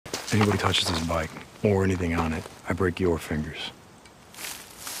Anybody touches this bike, or anything on it, I break your fingers.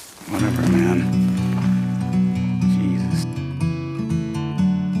 Whatever, man. Jesus.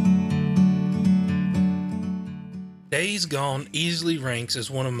 Days Gone easily ranks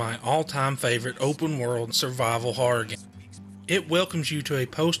as one of my all-time favorite open-world survival horror games. It welcomes you to a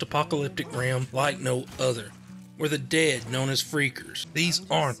post-apocalyptic realm like no other, where the dead, known as freakers, these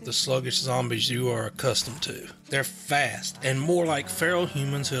aren't the sluggish zombies you are accustomed to. They're fast, and more like feral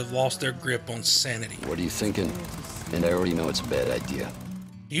humans who have lost their grip on sanity. What are you thinking? And I already know it's a bad idea.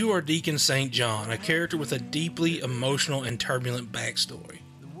 You are Deacon St. John, a character with a deeply emotional and turbulent backstory.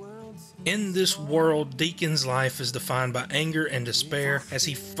 In this world, Deacon's life is defined by anger and despair as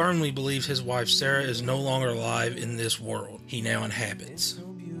he firmly believes his wife Sarah is no longer alive in this world he now inhabits.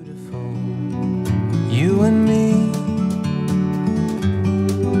 You and me,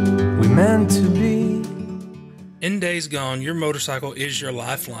 we meant to be. In Days Gone, your motorcycle is your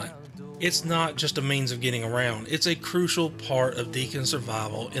lifeline. It's not just a means of getting around, it's a crucial part of Deacon's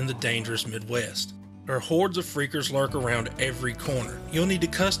survival in the dangerous Midwest, where hordes of freakers lurk around every corner. You'll need to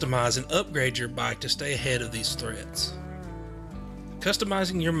customize and upgrade your bike to stay ahead of these threats.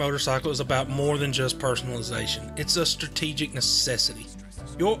 Customizing your motorcycle is about more than just personalization, it's a strategic necessity.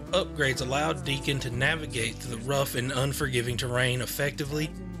 Your upgrades allow Deacon to navigate through the rough and unforgiving terrain effectively,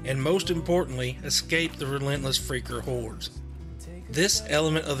 and most importantly, escape the relentless freaker hordes. This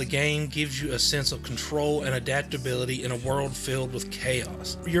element of the game gives you a sense of control and adaptability in a world filled with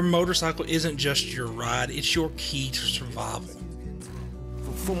chaos. Your motorcycle isn't just your ride, it's your key to survival.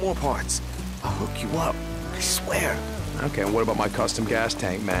 For more parts, I'll hook you up, I swear. Okay, and what about my custom gas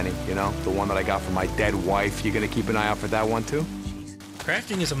tank, Manny? You know, the one that I got from my dead wife. You gonna keep an eye out for that one too?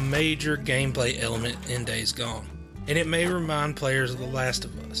 Crafting is a major gameplay element in Days Gone, and it may remind players of The Last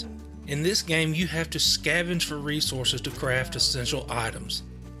of Us. In this game, you have to scavenge for resources to craft essential items,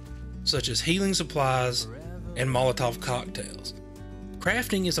 such as healing supplies and Molotov cocktails.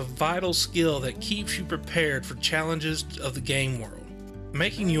 Crafting is a vital skill that keeps you prepared for challenges of the game world,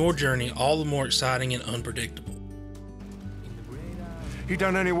 making your journey all the more exciting and unpredictable. He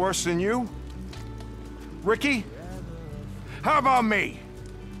done any worse than you? Ricky? How about me?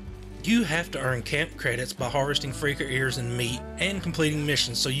 You have to earn camp credits by harvesting freaker ears and meat and completing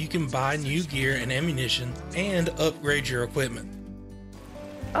missions so you can buy new gear and ammunition and upgrade your equipment.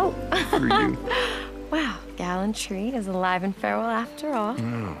 Oh, For you. wow, Gallantry is alive and feral after all.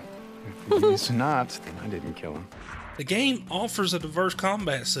 No, if he's not, then I didn't kill him. The game offers a diverse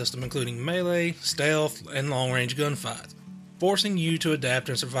combat system including melee, stealth, and long-range gunfights, forcing you to adapt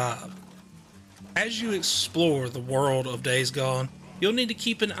and survive. As you explore the world of Days Gone, you'll need to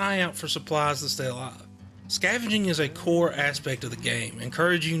keep an eye out for supplies to stay alive. Scavenging is a core aspect of the game,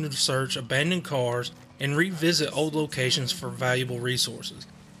 encouraging you to search abandoned cars and revisit old locations for valuable resources.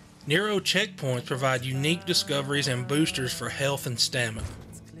 Nero checkpoints provide unique discoveries and boosters for health and stamina.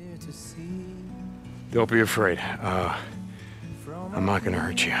 Don't be afraid. I'm not gonna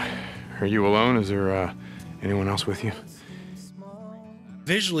hurt you. Are you alone? Is there anyone else with you?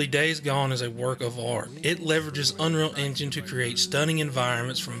 Visually, Days Gone is a work of art. It leverages Unreal Engine to create stunning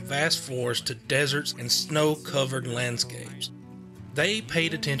environments from vast forests to deserts and snow-covered landscapes. They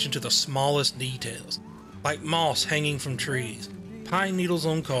paid attention to the smallest details, like moss hanging from trees, pine needles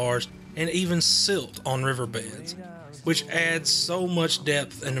on cars, and even silt on riverbeds, which adds so much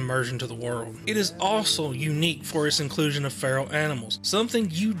depth and immersion to the world. It is also unique for its inclusion of feral animals, something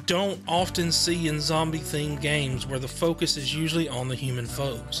you don't often see in zombie-themed games where the focus is usually on the human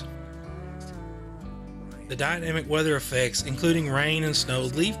foes. The dynamic weather effects, including rain and snow,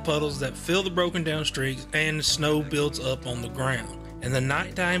 leave puddles that fill the broken down streets and snow builds up on the ground. And the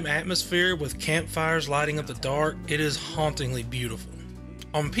nighttime atmosphere with campfires lighting up the dark, it is hauntingly beautiful.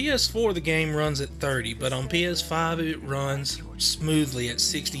 On PS4 the game runs at 30, but on PS5 it runs smoothly at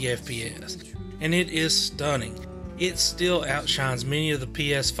 60 FPS, and it is stunning. It still outshines many of the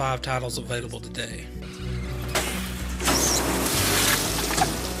PS5 titles available today.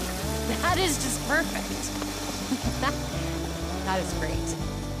 That is just perfect. That is great.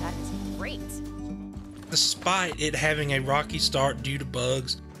 That is great. Despite it having a rocky start due to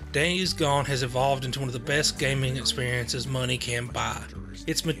bugs, Days Gone has evolved into one of the best gaming experiences money can buy.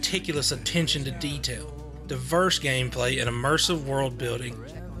 Its meticulous attention to detail, diverse gameplay, and immersive world building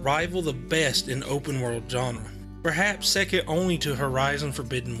rival the best in open world genre, perhaps second only to Horizon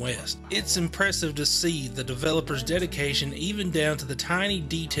Forbidden West. It's impressive to see the developer's dedication even down to the tiny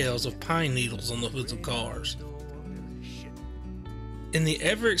details of pine needles on the hoods of cars. In the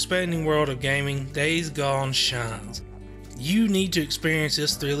ever-expanding world of gaming, Days Gone shines. You need to experience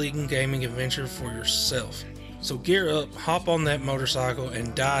this thrilling gaming adventure for yourself. So gear up, hop on that motorcycle,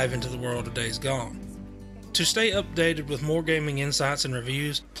 and dive into the world of Days Gone. To stay updated with more gaming insights and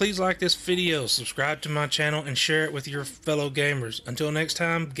reviews, please like this video, subscribe to my channel, and share it with your fellow gamers. Until next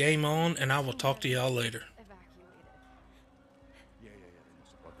time, game on, and I will talk to y'all later.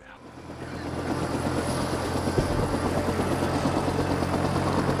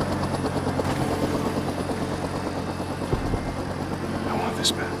 I want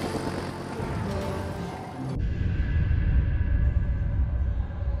this back.